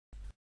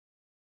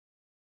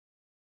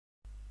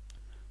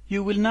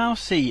You will now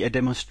see a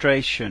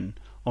demonstration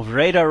of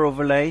Radar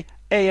Overlay,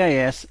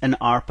 AIS and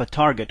ARPA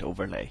Target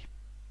Overlay.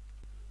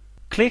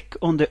 Click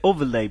on the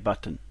Overlay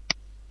button.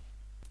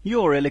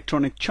 Your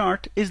electronic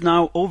chart is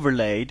now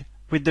overlaid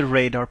with the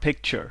radar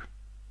picture.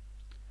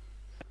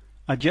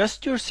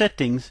 Adjust your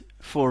settings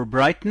for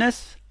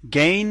brightness,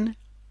 gain,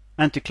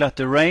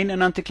 anti-clutter rain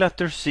and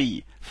anti-clutter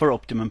C for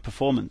optimum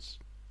performance.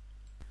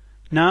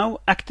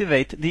 Now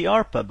activate the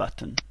ARPA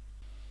button.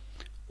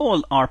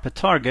 All ARPA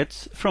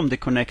targets from the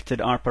connected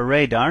ARPA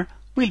radar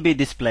will be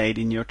displayed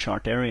in your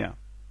chart area.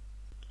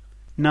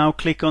 Now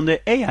click on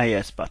the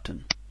AIS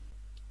button.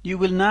 You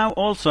will now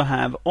also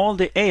have all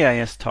the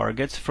AIS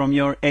targets from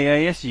your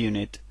AIS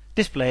unit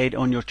displayed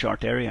on your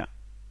chart area.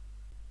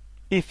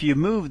 If you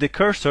move the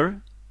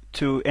cursor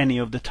to any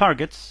of the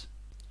targets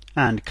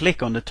and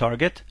click on the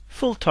target,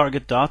 full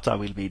target data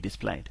will be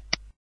displayed.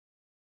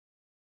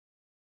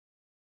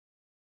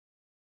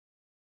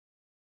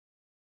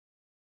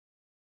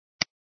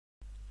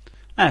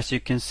 As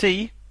you can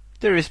see,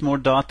 there is more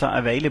data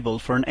available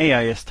for an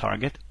AIS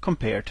target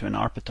compared to an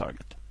ARPA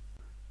target.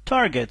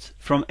 Targets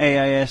from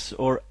AIS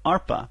or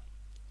ARPA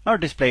are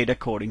displayed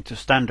according to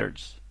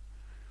standards.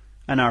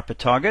 An ARPA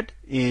target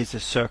is a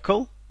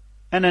circle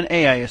and an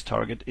AIS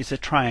target is a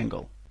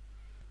triangle.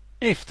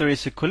 If there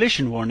is a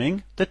collision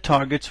warning, the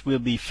targets will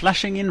be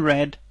flashing in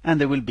red and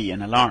there will be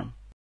an alarm.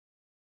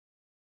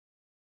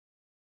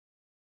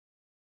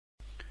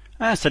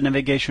 As a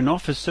navigation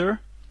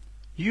officer,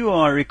 you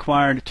are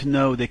required to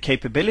know the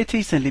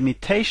capabilities and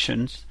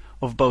limitations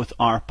of both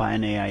ARPA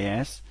and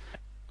AIS,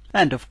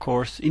 and of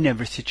course, in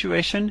every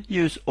situation,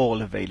 use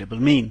all available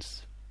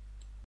means.